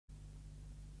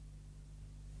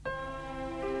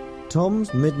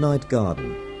Tom's Midnight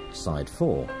Garden, Side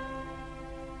 4.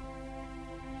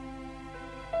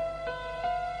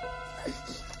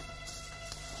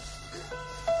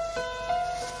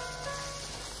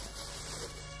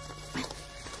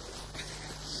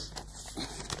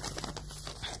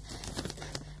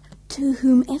 To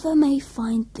whomever may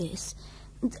find this,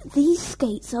 these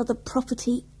skates are the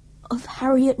property of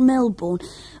Harriet Melbourne,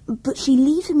 but she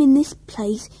leaves them in this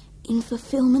place in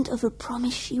fulfilment of a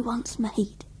promise she once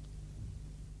made.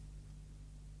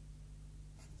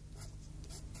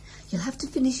 You'll have to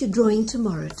finish your drawing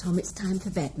tomorrow, Tom. It's time for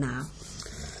bed now.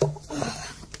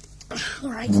 All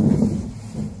right.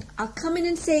 I'll come in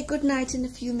and say good night in a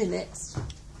few minutes.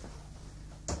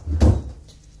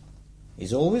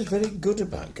 He's always very good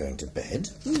about going to bed.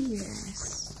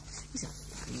 Yes. He's a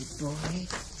funny boy.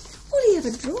 All he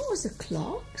ever draws are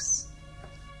clocks.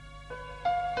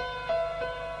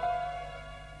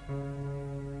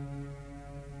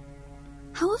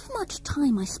 However much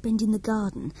time I spend in the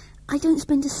garden, I don't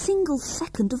spend a single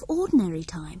second of ordinary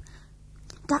time.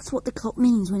 That's what the clock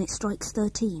means when it strikes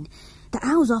 13. The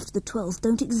hours after the 12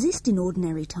 don't exist in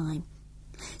ordinary time.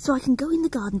 So I can go in the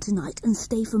garden tonight and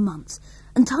stay for months,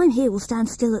 and time here will stand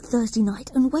still at Thursday night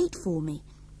and wait for me.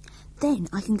 Then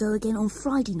I can go again on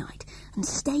Friday night and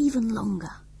stay even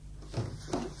longer.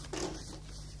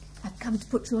 I've come to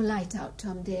put your light out,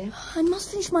 Tom, dear. I must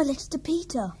finish my letter to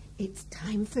Peter. It's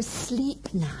time for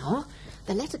sleep now.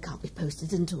 The letter can't be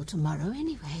posted until tomorrow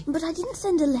anyway. But I didn't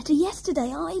send a letter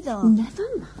yesterday either. Never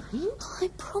mind. I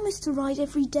promised to write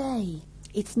every day.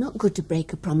 It's not good to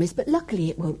break a promise, but luckily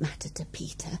it won't matter to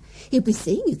Peter. He'll be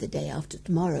seeing you the day after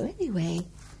tomorrow anyway.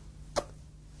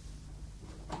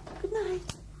 Good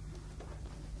night.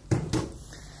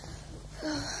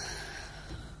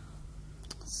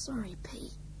 Sorry,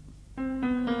 Pete.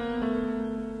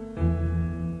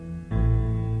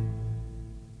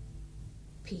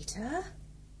 Peter?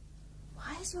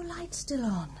 Why is your light still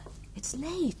on? It's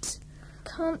late.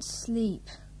 Can't sleep.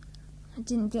 I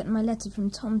didn't get my letter from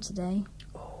Tom today.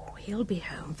 Oh, he'll be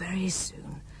home very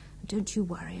soon. Don't you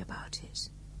worry about it.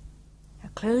 Now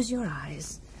close your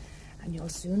eyes and you'll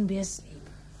soon be asleep.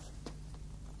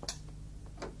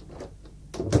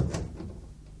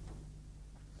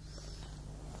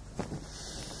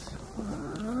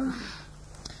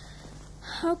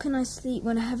 How can I sleep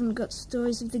when I haven't got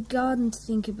stories of the garden to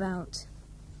think about?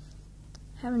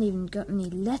 Haven't even got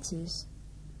any letters.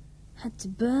 Had to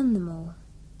burn them all.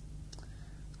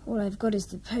 All I've got is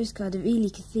the postcard of Ely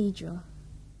Cathedral.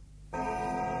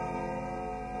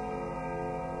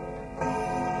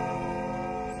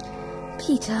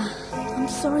 Peter, I'm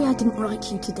sorry I didn't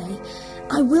write you today.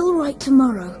 I will write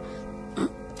tomorrow.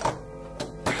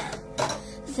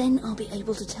 Then I'll be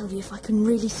able to tell you if I can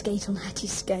really skate on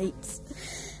Hattie's skates.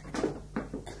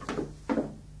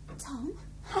 Tom?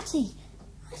 Hattie,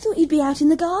 I thought you'd be out in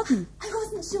the garden. I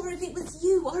wasn't sure if it was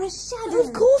you or a shadow.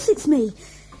 Of course it's me.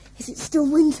 Is it still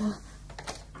winter?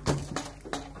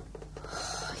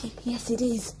 Yes, it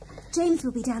is. James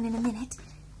will be down in a minute.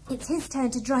 It's his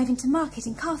turn to drive into market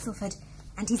in Castleford,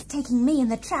 and he's taking me in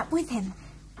the trap with him.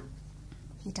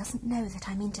 He doesn't know that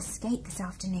I mean to skate this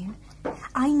afternoon.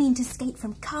 I mean to skate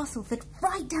from Castleford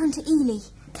right down to Ely.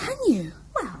 Can you?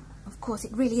 Well, of course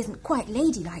it really isn't quite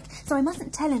ladylike, so I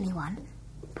mustn't tell anyone.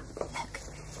 Look,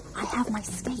 I have my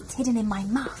skates hidden in my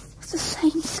muff. It's the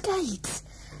same skates.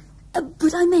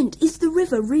 But I meant, is the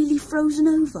river really frozen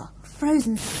over?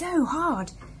 Frozen so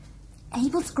hard.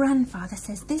 Abel's grandfather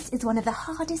says this is one of the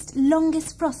hardest,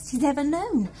 longest frosts he's ever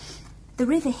known. The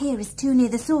river here is too near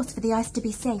the source for the ice to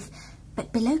be safe,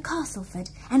 but below Castleford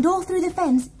and all through the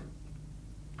fens...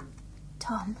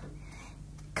 Tom,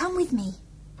 come with me.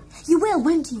 You will,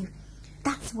 won't you?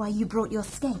 That's why you brought your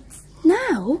skates.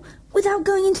 Now? Without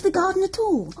going into the garden at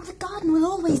all? Oh, the garden will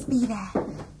always be there.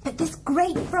 But this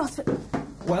great frost...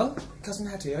 Well, Cousin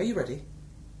Hattie, are you ready?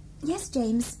 Yes,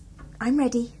 James. I'm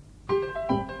ready.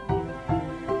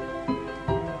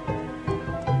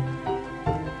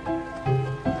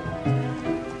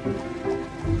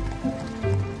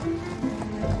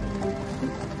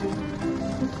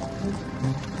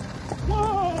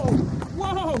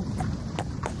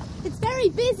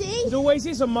 Busy. It always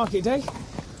is on market day.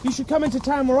 You should come into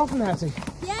town more often, Hattie.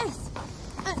 Yes.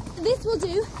 This will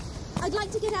do. I'd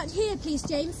like to get out here, please,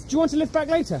 James. Do you want to lift back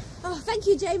later? Oh, thank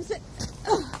you, James, but...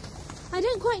 I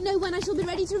don't quite know when I shall be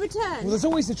ready to return. Well, there's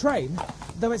always the train,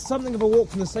 though it's something of a walk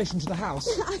from the station to the house.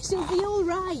 I shall be all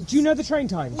right. Do you know the train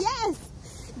times? Yes.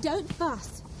 Don't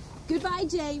fuss. Goodbye,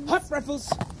 James. Hot Raffles.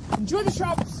 Enjoy the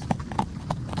shops.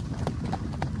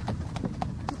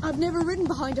 I've never ridden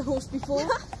behind a horse before.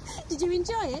 Did you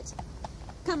enjoy it?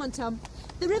 Come on, Tom.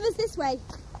 The river's this way.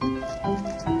 The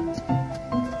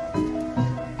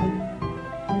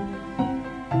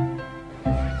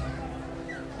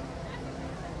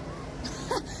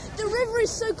river is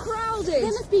so crowded. There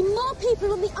must be more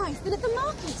people on the ice than at the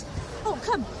market. Oh,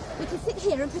 come. We can sit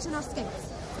here and put on our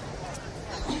skates.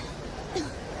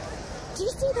 Do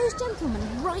you see those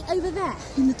gentlemen right over there?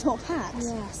 In the top hats?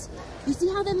 Yes. You see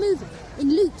how they're moving?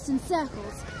 In loops and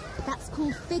circles. That's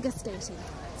called figure skating.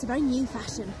 It's a very new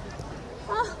fashion.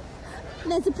 Oh,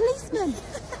 there's a policeman.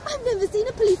 I've never seen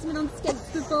a policeman on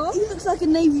skates before. He looks like a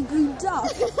navy blue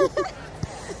duck.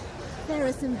 There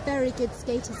are some very good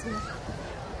skaters here.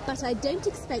 But I don't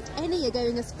expect any are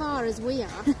going as far as we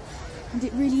are. And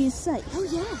it really is safe? Oh,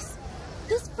 yes.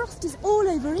 This frost is all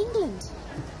over England.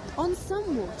 On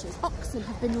some waters, oxen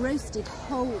have been roasted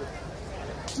whole.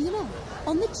 Do you know,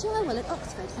 on the Cherwell at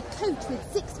Oxford, a coach with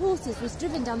 6 horses was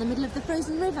driven down the middle of the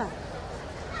frozen river.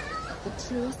 The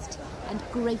truest and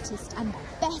greatest and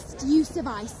best use of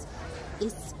ice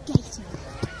is skating.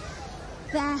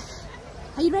 There.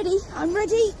 Are you ready? I'm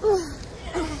ready.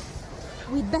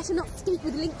 We'd better not skate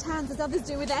with linked hands as others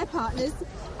do with their partners.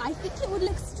 I think it would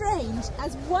look strange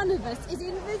as one of us is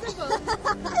invisible.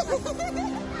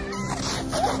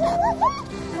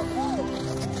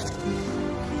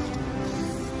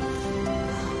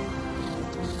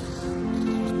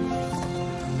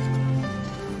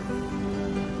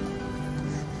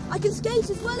 I can skate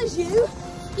as well as you.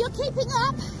 You're keeping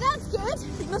up. That's good.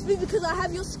 It must be because I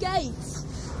have your skates.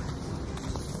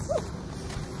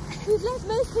 We've left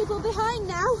most people behind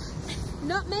now.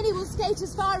 Not many will skate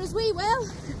as far as we will.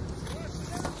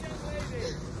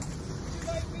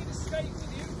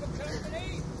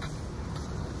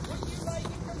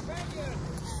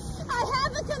 I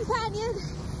have a companion,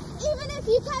 even if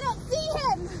you cannot see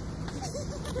him.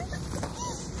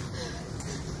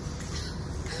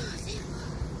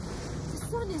 The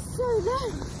sun is so low.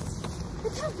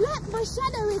 Look how black my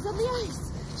shadow is on the ice.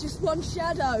 Just one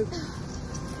shadow.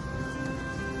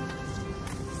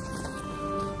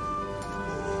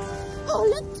 Oh,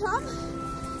 look, Tom.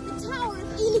 The tower of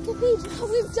Ely Cathedral. Oh,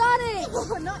 we've done it.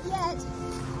 Oh, not yet.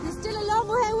 There's still a long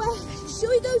way away. Shall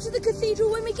we go to the cathedral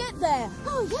when we get there?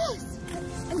 Oh, yes.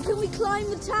 And can we climb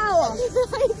the tower?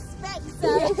 I expect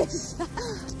so. Yes.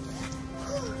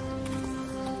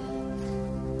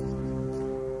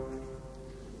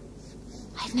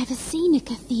 I've never seen a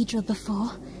cathedral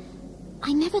before.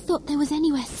 I never thought there was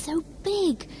anywhere so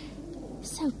big,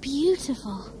 so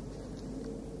beautiful.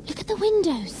 Look at the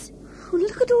windows. Oh,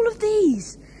 look at all of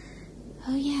these.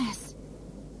 Oh, yes.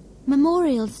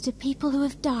 Memorials to people who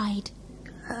have died.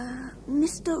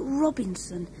 Mr.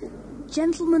 Robinson,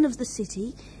 gentleman of the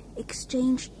city,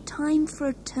 exchanged time for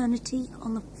eternity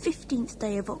on the 15th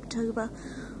day of October,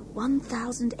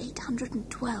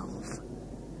 1812.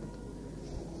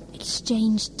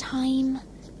 Exchanged time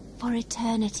for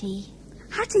eternity.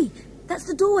 Hattie, that's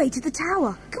the doorway to the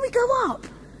tower. Can we go up?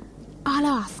 I'll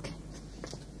ask.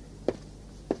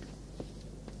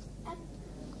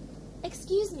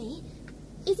 Excuse me,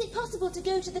 is it possible to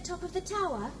go to the top of the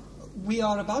tower? We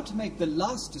are about to make the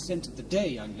last descent of the day,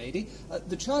 young lady.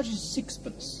 The charge is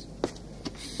 6pence.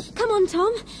 Come on,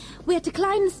 Tom. We're to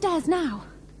climb the stairs now.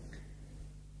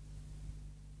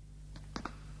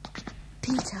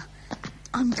 Peter,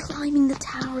 I'm climbing the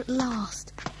tower at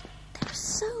last. There are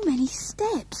so many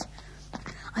steps.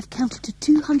 I've counted to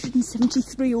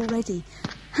 273 already,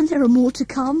 and there are more to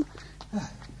come.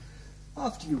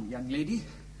 After you, young lady.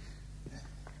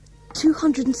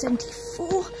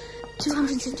 274,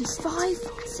 275,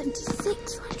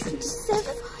 76,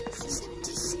 277,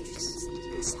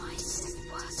 76.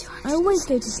 I always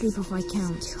go to sleep if I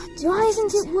count. Why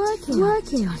isn't it working? It's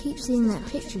working. I keep seeing that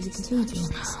picture of the cathedral.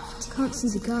 Can't see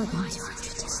the garden.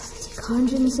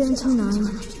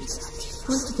 179.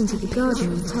 Supposed to think of the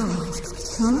garden and tower.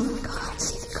 Come.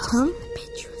 Come.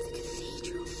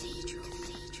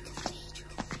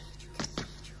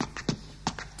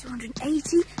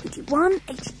 280, 81,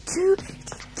 82,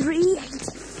 83,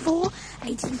 84,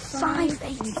 85,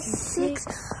 86.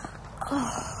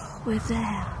 Oh, we're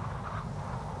there.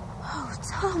 Oh,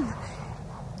 Tom,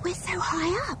 we're so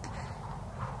high up.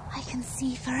 I can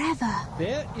see forever.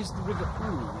 There is the River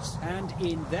Ouse, and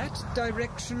in that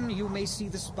direction you may see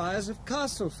the spires of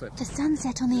Castleford. The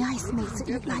sunset on the ice makes it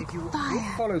look like If you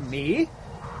fire. follow me, you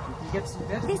can get some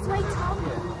better... This way, Tom.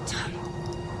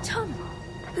 Tom,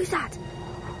 who's that?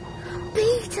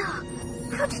 Peter,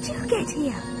 how did you get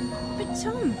here? But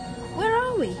Tom, where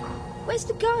are we? Where's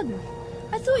the garden?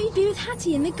 I thought you'd be with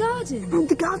Hattie in the garden.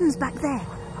 The garden's back there,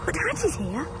 but Hattie's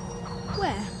here.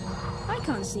 Where? I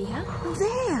can't see her.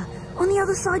 There, on the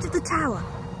other side of the tower.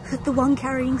 The one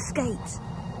carrying skates.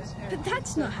 But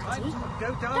that's not Hattie.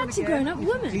 Go down That's a again, grown-up if you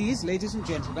woman. Please, ladies and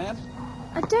gentlemen.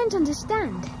 I don't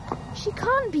understand. She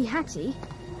can't be Hattie.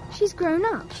 She's grown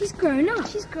up. She's grown up.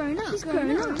 She's grown up. She's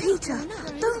grown up. Peter,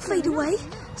 don't fade away.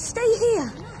 Stay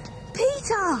here.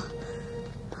 Peter!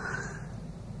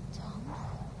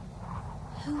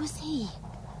 Who was he?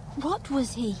 What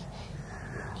was he?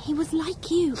 He was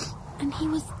like you, and he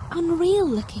was unreal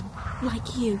looking,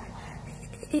 like you.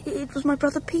 It was my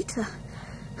brother Peter.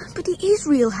 But he is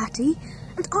real, Hattie.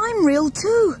 And I'm real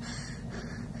too.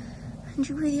 And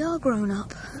you really are grown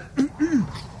up.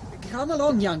 Come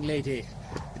along, young lady.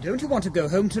 Don't you want to go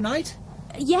home tonight?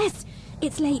 Yes,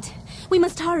 it's late. We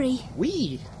must hurry.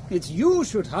 We? It's you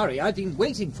should hurry. I've been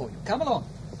waiting for you. Come along.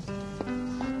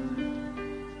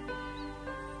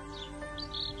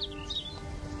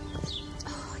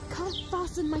 Oh, I can't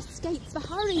fasten my skates for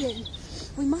hurrying.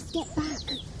 We must get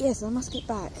back. Yes, I must get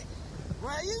back.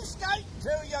 Where are you skating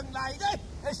to, young lady?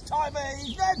 This time of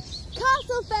evening?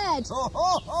 Castleford! Ho,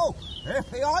 ho, ho! If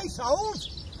the ice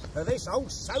holds. This old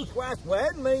southwest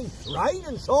wind means rain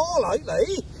and thaw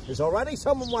lately. There's already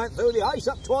someone went through the ice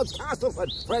up towards Castleford.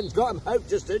 Friends got him out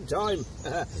just in time.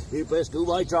 You best go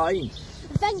by train.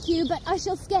 Thank you, but I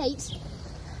shall skate.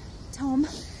 Tom,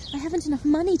 I haven't enough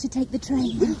money to take the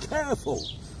train. Be careful.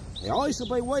 The ice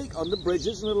will be weak on the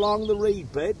bridges and along the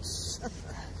reed beds.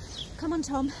 Come on,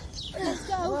 Tom. Let's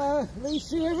go. At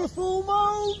least you have a full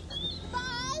moon.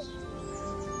 Bye!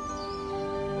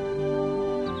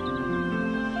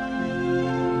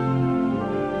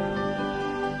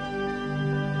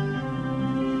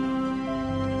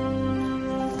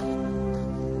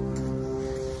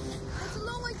 It's a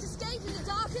long way to skate in the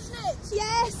dark, isn't it?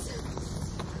 Yes!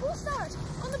 What's that?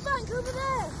 On the bank over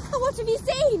there. Oh, what have you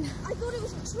seen? I thought it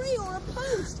was a tree or a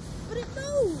post, but it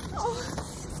moved. Oh,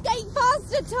 skate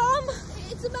faster, Tom!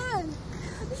 It's a man.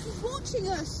 I think he's watching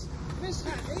us. Miss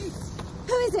Hattie,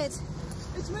 Who is it?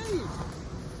 it's me,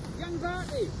 young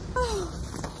Bertie.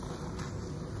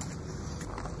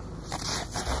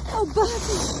 Oh,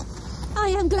 Bertie! I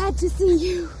am glad to see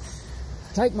you.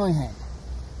 Take my hand.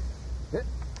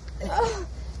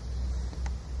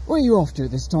 Where are you off to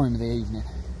this time of the evening?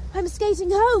 I'm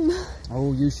skating home.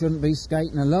 Oh, you shouldn't be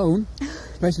skating alone,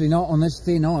 especially not on this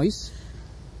thin ice.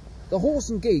 The horse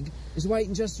and gig is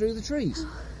waiting just through the trees.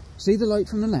 See the light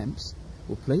from the lamps?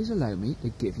 Well, please allow me to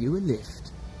give you a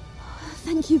lift.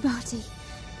 Thank you, Bertie.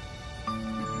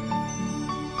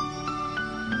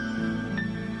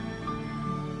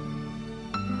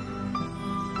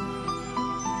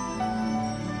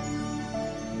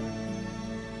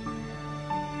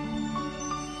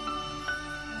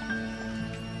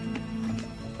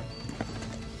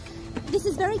 This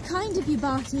is very kind of you,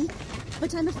 Bertie,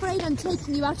 but I'm afraid I'm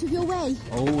taking you out of your way.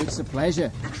 Oh, it's a pleasure.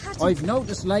 Hattie. I've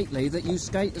noticed lately that you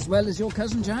skate as well as your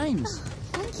cousin James.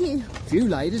 Thank you. Few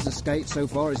ladies have skated so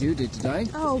far as you did today.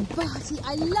 Oh, Bertie,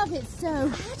 I love it so.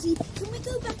 Hattie, can we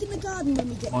go back in the garden when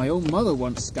we get... My own mother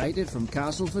once skated from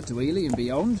Castleford to Ely and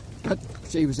beyond, but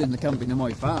she was in the company of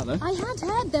my father. I had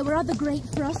heard there were other great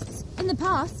frosts in the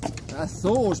past. A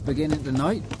thaw's beginning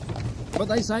tonight, but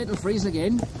they say it'll freeze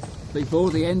again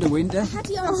before the end of winter.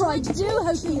 Hattie, I do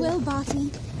hope you will, Bertie.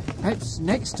 Perhaps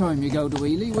next time you go to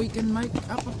Ely we can make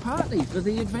up a party for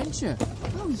the adventure.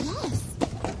 Oh, yes.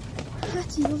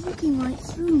 Hattie, you're looking right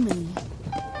through me.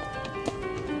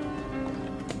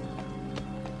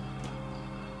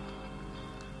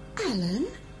 Alan,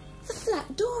 the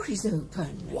flat door is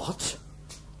open. What?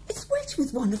 It's wet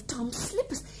with one of Tom's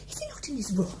slippers. Is he not in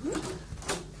his room?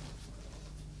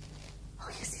 Oh,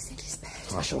 yes, he's in his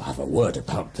bed. I shall have a word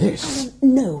about this.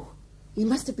 Alan, no. He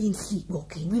must have been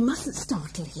sleepwalking. We mustn't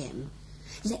startle him.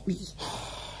 Let me.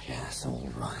 Yes, all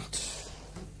right.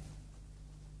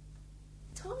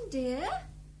 Tom, dear,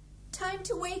 time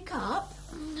to wake up.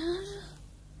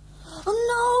 Oh,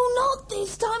 no, not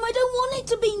this time. I don't want it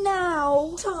to be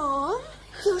now. Tom,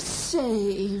 you're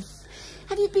safe.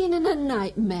 Have you been in a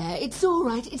nightmare? It's all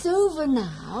right. It's over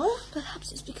now.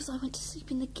 Perhaps it's because I went to sleep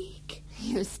in the gig.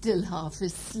 You're still half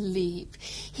asleep.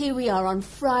 Here we are on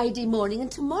Friday morning,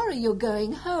 and tomorrow you're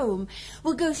going home.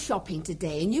 We'll go shopping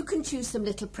today, and you can choose some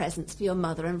little presents for your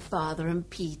mother and father and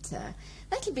Peter.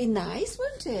 That'll be nice,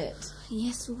 won't it?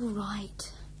 Yes, all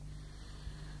right.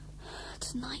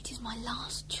 Tonight is my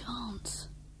last chance.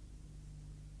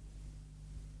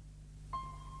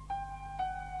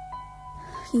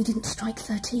 You didn't strike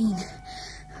 13,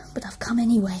 but I've come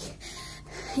anyway.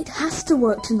 It has to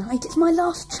work tonight. It's my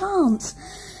last chance.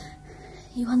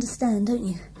 You understand, don't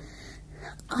you?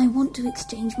 I want to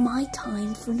exchange my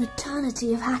time for an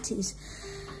eternity of Hattie's.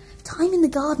 Time in the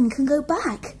garden can go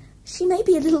back. She may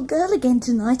be a little girl again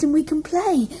tonight and we can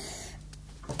play.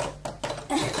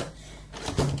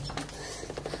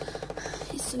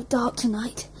 so dark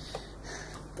tonight,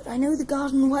 but I know the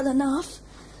garden well enough.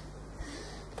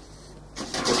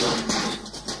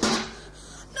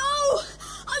 No!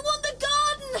 I want the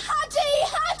garden! Hattie!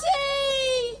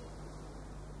 Hattie!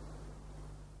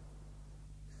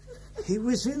 He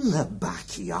was in the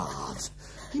backyard.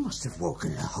 He must have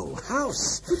woken the whole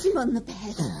house. Put him on the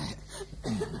bed.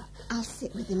 I'll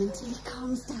sit with him until he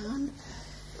calms down.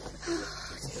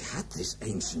 He had this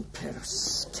ancient pair of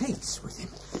skates with him.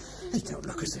 They don't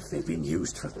look as if they've been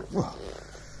used for,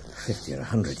 50 or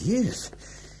 100 years.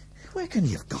 Where can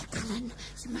he have got them? Alan,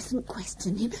 you mustn't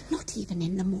question him, not even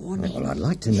in the morning. Well, I'd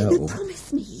like to know. You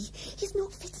promise me he's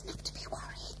not fit enough to be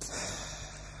worried.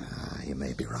 You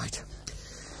may be right.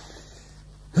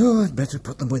 Oh, I'd better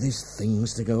put them with his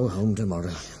things to go home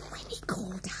tomorrow. When he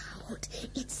called out,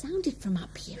 it sounded from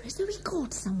up here as though he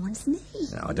called someone's name.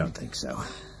 No, I don't think so.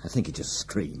 I think he just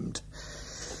screamed.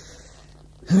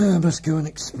 I must go and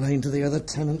explain to the other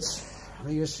tenants.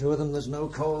 Reassure them there's no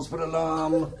cause for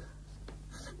alarm.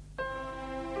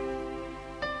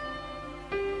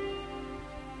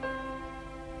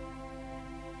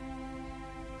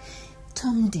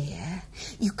 Tom, dear,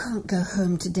 you can't go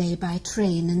home today by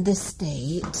train in this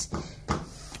state.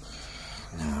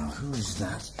 Now, who is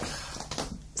that?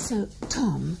 So,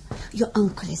 Tom, your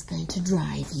uncle is going to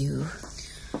drive you.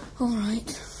 All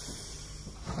right.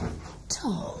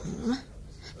 Tom,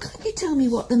 can't you tell me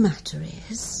what the matter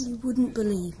is? You wouldn't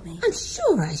believe me. I'm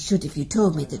sure I should if you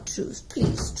told me the truth.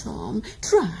 Please, Tom,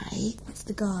 try. It's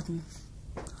the garden.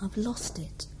 I've lost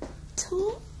it.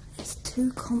 Tom? It's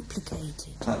too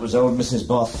complicated. That was old Mrs.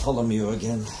 Bartholomew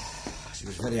again. She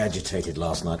was very agitated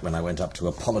last night when I went up to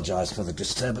apologise for the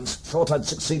disturbance. Thought I'd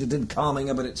succeeded in calming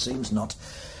her, but it seems not.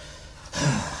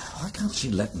 Why can't she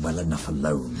let well enough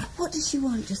alone? What does she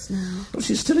want just now? Well,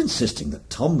 she's still insisting that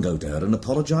Tom go to her and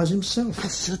apologise himself. I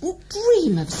shouldn't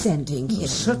dream of sending him.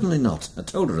 Certainly not. I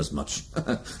told her as much.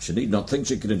 She need not think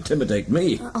she could intimidate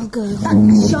me. I'll go.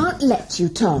 I shan't let you,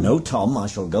 Tom. No, Tom, I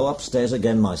shall go upstairs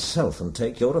again myself and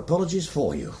take your apologies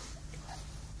for you.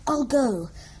 I'll go.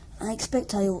 I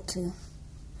expect I ought to.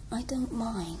 I don't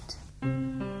mind.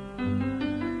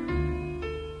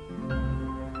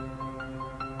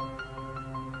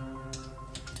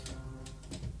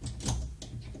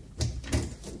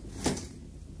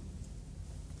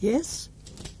 Yes?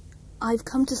 I've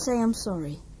come to say I'm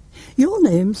sorry. Your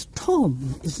name's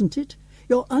Tom, isn't it?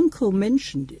 Your uncle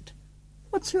mentioned it.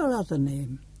 What's your other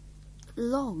name?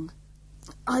 Long.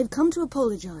 I've come to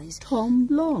apologise. Tom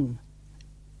Long.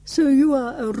 So you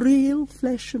are a real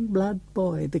flesh and blood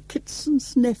boy, the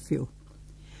Kitson's nephew.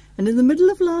 And in the middle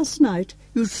of last night,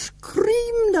 you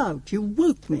screamed out. You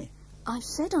woke me. I've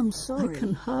said I'm sorry. I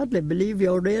can hardly believe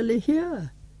you're really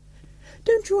here.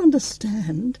 Don't you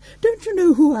understand? Don't you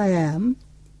know who I am?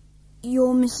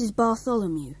 You're Mrs.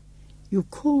 Bartholomew. You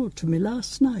called to me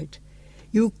last night.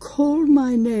 You called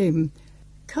my name.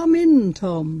 Come in,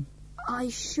 Tom. I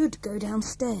should go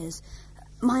downstairs.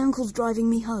 My uncle's driving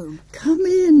me home. Come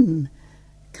in.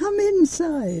 Come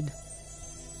inside.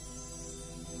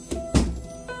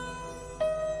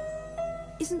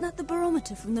 Isn't that the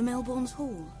barometer from the Melbourne's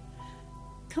Hall?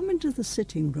 Come into the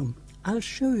sitting room. I'll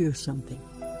show you something.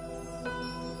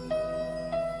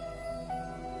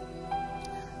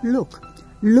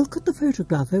 Look at the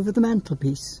photograph over the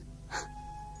mantelpiece.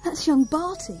 That's young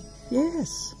Barty.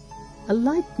 Yes, a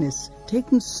likeness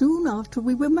taken soon after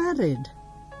we were married.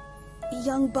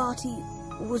 Young Barty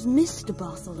was Mr.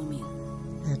 Bartholomew.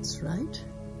 That's right.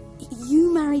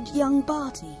 You married young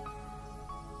Barty.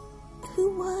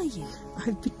 Who were you?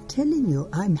 I've been telling you,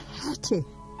 I'm Hattie.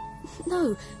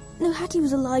 No, Hattie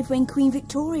was alive when Queen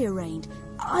Victoria reigned.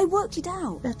 I worked it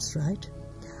out. That's right.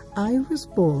 I was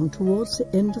born towards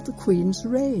the end of the Queen's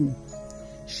reign.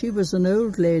 She was an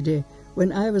old lady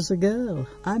when I was a girl.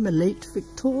 I'm a late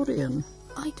Victorian.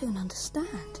 I don't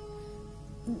understand.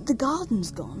 The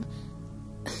garden's gone,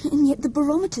 and yet the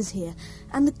barometer's here,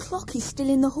 and the clock is still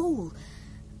in the hall.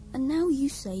 And now you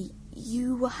say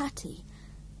you were Hattie.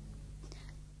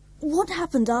 What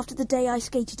happened after the day I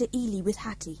skated at Ely with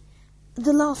Hattie?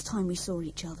 The last time we saw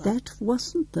each other? That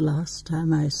wasn't the last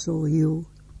time I saw you.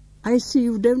 I see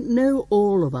you don't know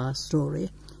all of our story.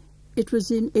 It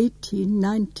was in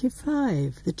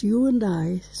 1895 that you and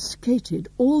I skated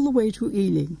all the way to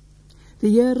Ealing, the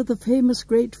year of the famous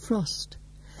Great Frost.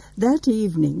 That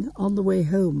evening, on the way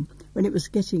home, when it was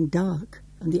getting dark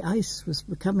and the ice was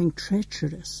becoming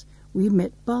treacherous, we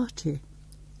met Barty.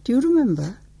 Do you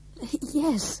remember?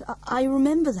 Yes, I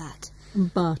remember that.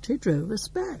 And Barty drove us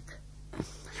back.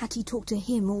 Hattie talked to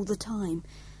him all the time.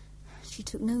 She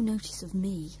took no notice of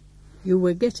me. You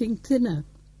were getting thinner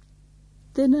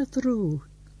through.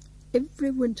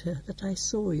 every winter that I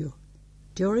saw you.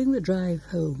 During the drive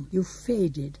home, you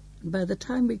faded, and by the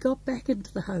time we got back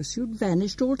into the house, you'd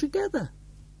vanished altogether.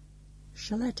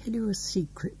 Shall I tell you a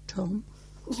secret, Tom?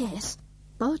 Yes.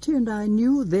 Barty and I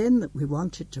knew then that we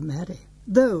wanted to marry,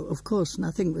 though, of course,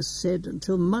 nothing was said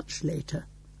until much later.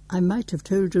 I might have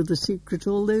told you the secret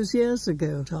all those years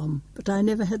ago, Tom, but I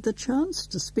never had the chance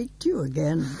to speak to you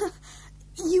again.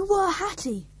 You were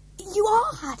Hattie. You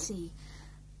are Hattie.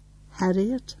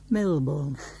 Harriet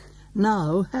Melbourne.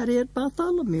 Now Harriet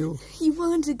Bartholomew. You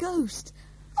weren't a ghost.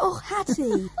 Oh,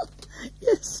 Hattie.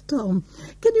 Yes, Tom.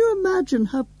 Can you imagine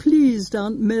how pleased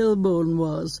Aunt Melbourne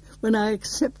was when I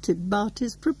accepted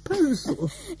Barty's proposal?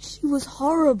 She was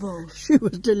horrible. She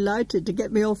was delighted to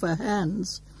get me off her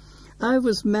hands. I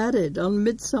was married on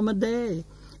Midsummer Day,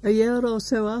 a year or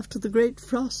so after the great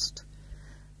frost.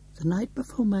 The night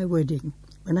before my wedding,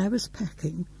 when I was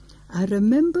packing, I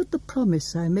remembered the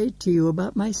promise I made to you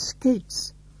about my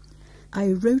skates.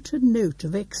 I wrote a note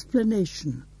of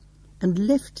explanation and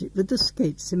left it with the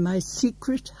skates in my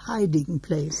secret hiding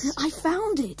place. I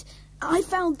found it. I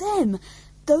found them.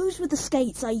 Those were the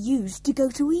skates I used to go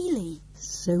to Ely.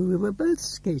 So we were both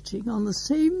skating on the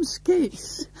same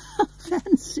skates.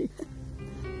 Fancy.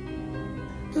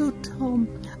 Oh,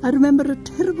 Tom, I remember a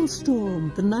terrible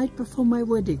storm the night before my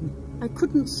wedding. I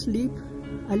couldn't sleep.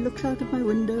 I looked out of my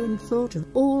window and thought of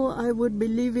all I would be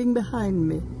leaving behind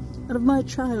me, and of my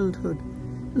childhood,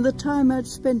 and the time I'd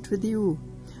spent with you.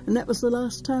 And that was the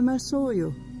last time I saw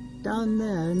you, down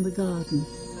there in the garden.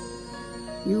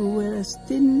 You were as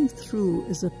thin through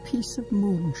as a piece of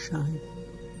moonshine.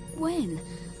 When?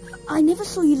 I never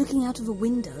saw you looking out of a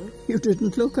window. You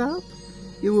didn't look up.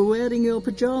 You were wearing your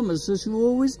pyjamas as you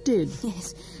always did.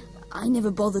 Yes, I never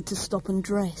bothered to stop and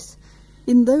dress.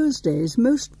 In those days,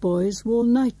 most boys wore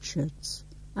nightshirts.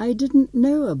 I didn't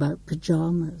know about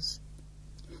pyjamas.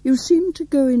 You seemed to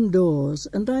go indoors,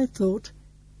 and I thought,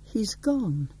 he's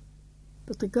gone.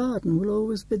 But the garden will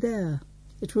always be there.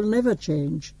 It will never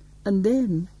change. And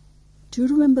then, do you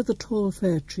remember the tall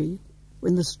fir tree?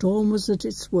 When the storm was at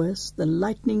its worst, the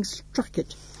lightning struck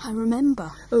it. I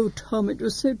remember. Oh, Tom, it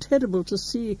was so terrible to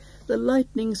see. The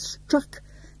lightning struck,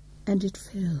 and it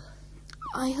fell.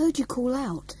 I heard you call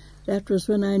out. That was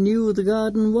when I knew the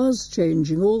garden was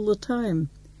changing all the time,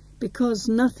 because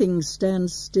nothing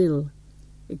stands still,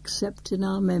 except in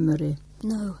our memory.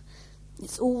 No,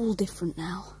 it's all different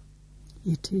now.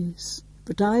 It is.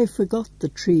 But I forgot the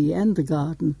tree and the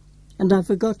garden, and I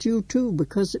forgot you too,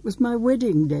 because it was my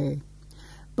wedding day.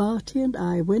 Barty and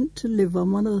I went to live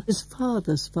on one of his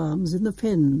father's farms in the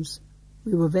Fens.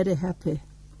 We were very happy.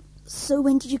 So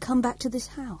when did you come back to this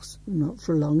house? Not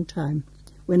for a long time.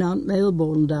 When Aunt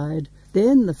Melbourne died,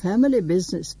 then the family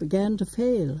business began to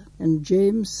fail, and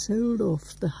James sold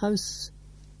off the house.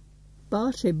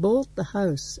 Barty bought the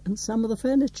house and some of the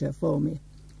furniture for me,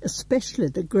 especially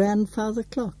the grandfather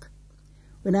clock.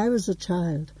 When I was a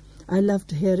child, I loved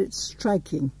to hear it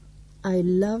striking. I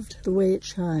loved the way it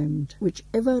chimed,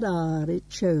 whichever hour it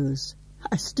chose.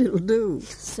 I still do.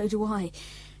 So do I.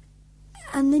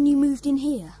 And then you moved in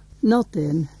here? Not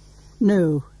then.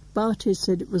 No. Barty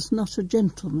said it was not a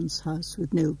gentleman's house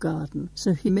with no garden,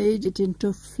 so he made it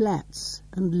into flats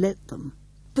and let them.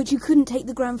 But you couldn't take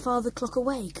the grandfather clock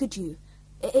away, could you?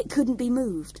 It couldn't be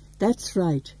moved. That's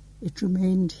right. It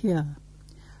remained here.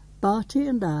 Barty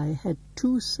and I had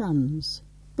 2 sons,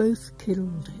 both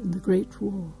killed in the Great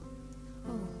War.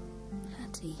 Oh,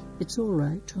 Hattie. It's all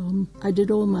right, Tom. I did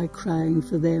all my crying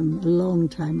for them a long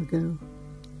time ago.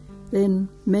 Then,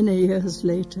 many years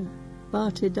later,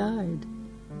 Barty died,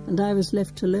 and I was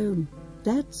left alone.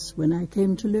 That's when I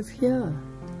came to live here.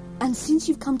 And since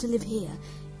you've come to live here,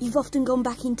 you've often gone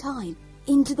back in time,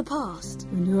 into the past.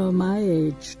 When you are my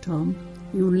age, Tom,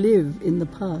 you live in the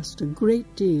past a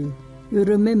great deal. You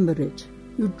remember it.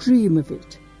 You dream of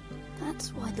it.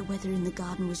 That's why the weather in the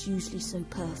garden was usually so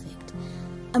perfect.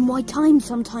 And why time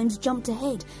sometimes jumped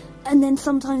ahead, and then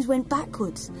sometimes went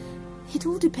backwards. It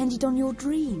all depended on your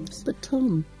dreams. But,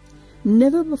 Tom,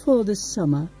 never before this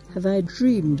summer have I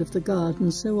dreamed of the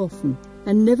garden so often,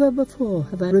 and never before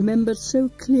have I remembered so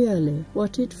clearly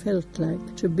what it felt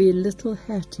like to be little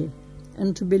Hattie,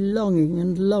 and to be longing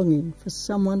and longing for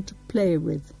someone to play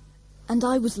with. And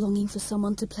I was longing for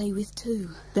someone to play with too.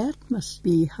 That must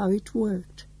be how it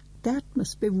worked. That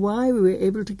must be why we were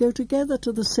able to go together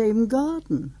to the same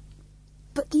garden.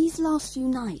 But these last few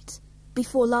nights,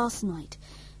 before last night,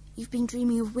 you've been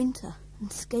dreaming of winter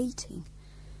and skating.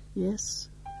 Yes,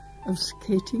 of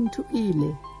skating to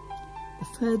Ely, the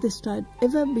furthest I'd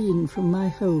ever been from my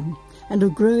home, and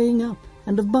of growing up,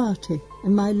 and of Barty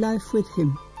and my life with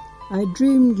him. I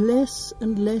dreamed less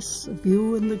and less of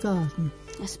you and the garden.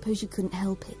 I suppose you couldn't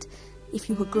help it, if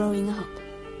you were growing up.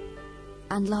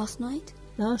 And last night?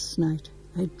 Last night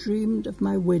I dreamed of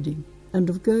my wedding and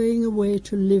of going away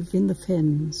to live in the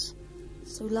fens.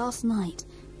 So last night,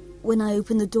 when I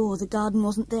opened the door, the garden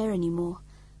wasn't there anymore.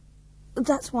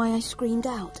 That's why I screamed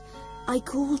out. I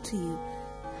called to you,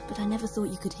 but I never thought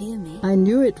you could hear me. I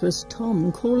knew it was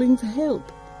Tom calling for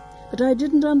help, but I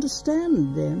didn't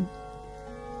understand then.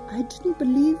 I didn't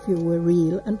believe you were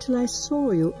real until I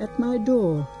saw you at my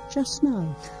door just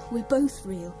now. We're both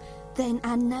real, then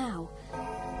and now.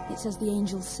 It's as the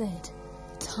angel said,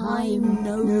 time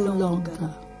no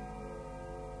longer.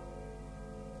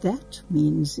 That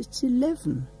means it's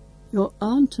 11. Your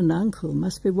aunt and uncle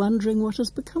must be wondering what has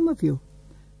become of you.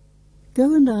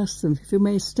 Go and ask them if you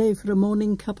may stay for a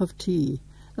morning cup of tea,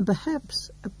 and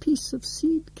perhaps a piece of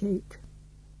seed cake.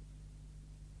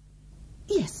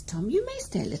 Yes, Tom, you may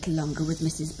stay a little longer with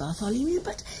Mrs. Bartholomew,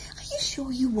 but are you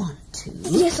sure you want to?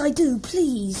 Yes, I do,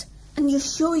 please. And you're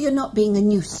sure you're not being a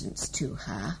nuisance to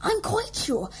her? I'm quite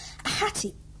sure.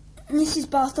 Hattie, Mrs.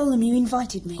 Bartholomew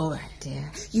invited me. Oh,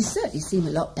 dear. You certainly seem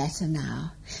a lot better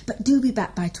now. But do be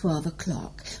back by 12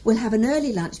 o'clock. We'll have an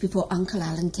early lunch before Uncle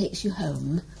Alan takes you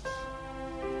home.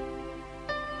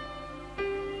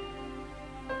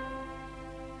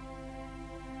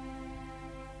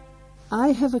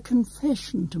 I have a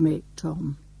confession to make,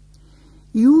 Tom.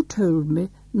 You told me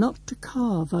not to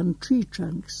carve on tree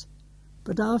trunks,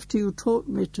 but after you taught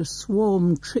me to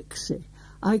swarm Trixie,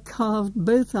 I carved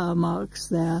both our marks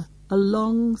there, a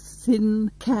long,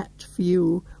 thin cat for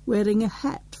you, wearing a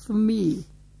hat for me.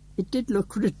 It did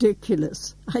look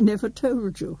ridiculous. I never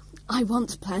told you. I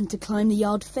once planned to climb the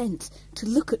yard fence to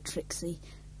look at Trixie.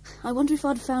 I wonder if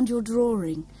I'd found your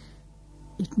drawing.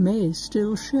 It may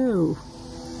still show.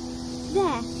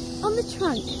 There, on the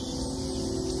trunk.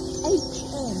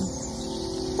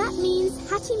 HM. That means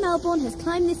Hattie Melbourne has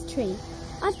climbed this tree.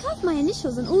 I've carved my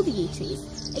initials on all the yew trees,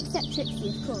 except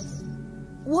Trixie, of course.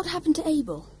 What happened to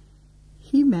Abel?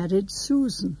 He married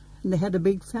Susan, and they had a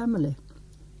big family.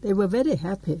 They were very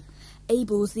happy.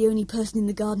 Abel was the only person in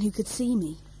the garden who could see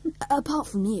me, apart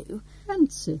from you.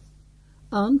 Fancy.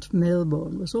 Aunt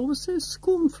Melbourne was always so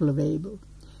scornful of Abel.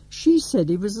 She said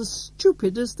he was as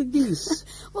stupid as the geese.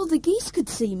 Well, the geese could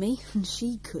see me, and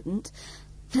she couldn't.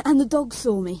 And the dog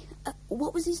saw me.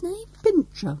 What was his name?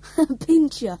 Pincher.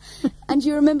 Pincher. And do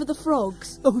you remember the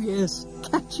frogs? Oh, yes,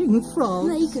 catching frogs.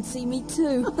 They could see me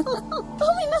too.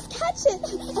 Oh, we must catch it!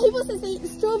 Abel says they eat the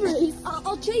strawberries.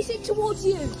 I'll chase it towards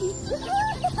you.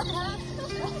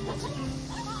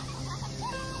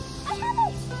 I have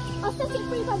it! I'll set it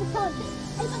free by the pond.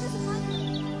 Abel doesn't like me.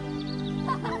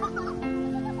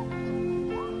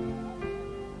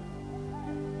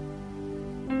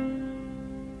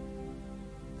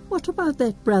 What about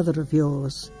that brother of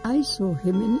yours? I saw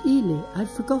him in Ely.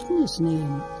 I've forgotten his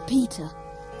name. Peter.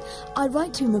 I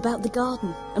write to him about the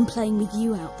garden and playing with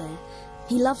you out there.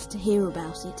 He loves to hear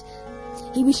about it.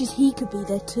 He wishes he could be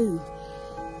there too.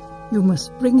 You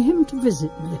must bring him to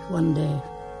visit me one day.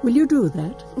 Will you do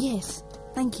that? Yes,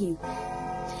 thank you.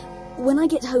 When I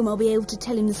get home, I'll be able to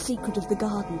tell him the secret of the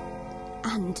garden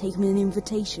and take him an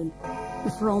invitation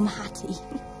from Hattie.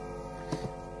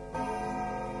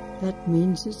 That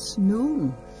means it's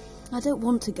noon. I don't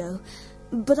want to go,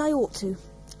 but I ought to.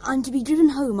 I'm to be driven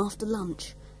home after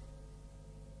lunch.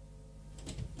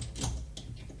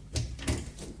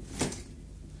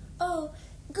 Oh,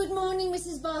 good morning,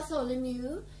 Mrs.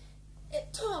 Bartholomew.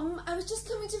 Tom, I was just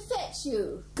coming to fetch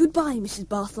you. Goodbye, Mrs.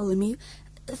 Bartholomew.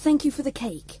 Thank you for the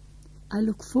cake. I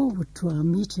look forward to our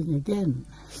meeting again.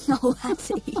 Oh,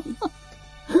 Hattie.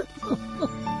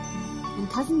 And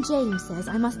Cousin James says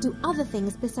I must do other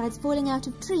things besides falling out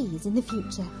of trees in the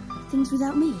future. Things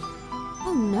without me?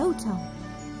 Oh, no, Tom.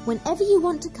 Whenever you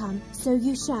want to come, so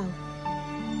you shall.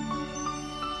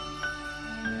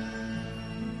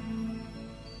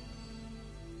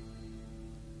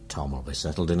 Tom will be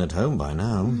settled in at home by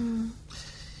now.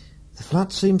 The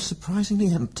flat seems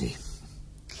surprisingly empty.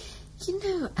 You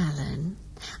know, Alan,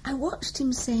 I watched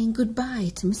him saying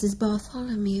goodbye to Mrs.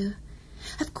 Bartholomew.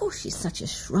 Of course, she's such a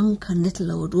shrunken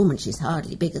little old woman. She's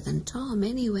hardly bigger than Tom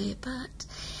anyway, but,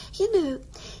 you know,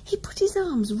 he put his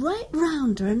arms right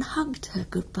round her and hugged her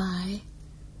goodbye.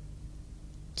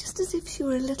 Just as if she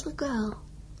were a little girl.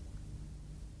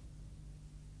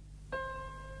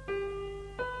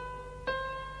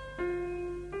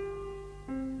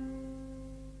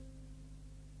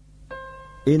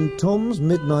 In Tom's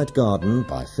Midnight Garden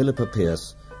by Philippa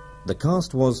Pearce, the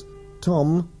cast was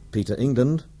Tom, Peter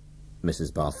England,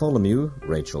 Mrs. Bartholomew,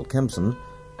 Rachel Kempson,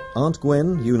 Aunt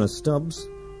Gwen, Eunice Stubbs,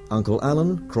 Uncle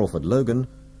Alan, Crawford Logan,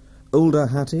 Older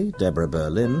Hattie, Deborah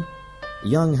Berlin,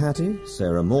 Young Hattie,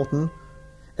 Sarah Morton,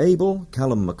 Abel,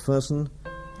 Callum Macpherson,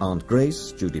 Aunt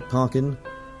Grace, Judy Parkin,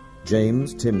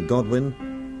 James, Tim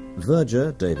Godwin,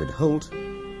 Verger, David Holt,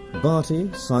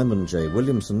 Barty, Simon J.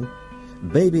 Williamson,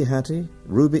 Baby Hattie,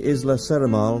 Ruby Isla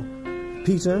Seramal,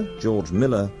 Peter, George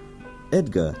Miller,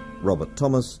 Edgar, Robert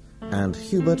Thomas, and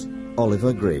Hubert,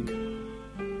 Oliver Grigg.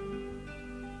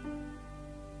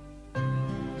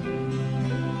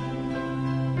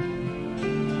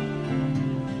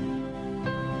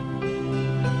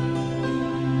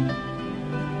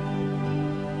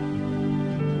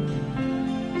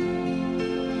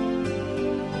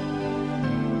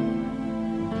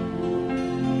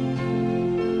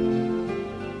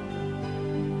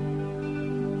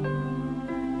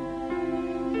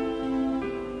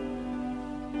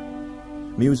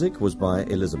 Music was by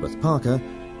Elizabeth Parker,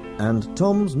 and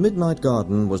Tom's Midnight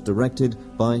Garden was directed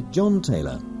by John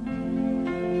Taylor.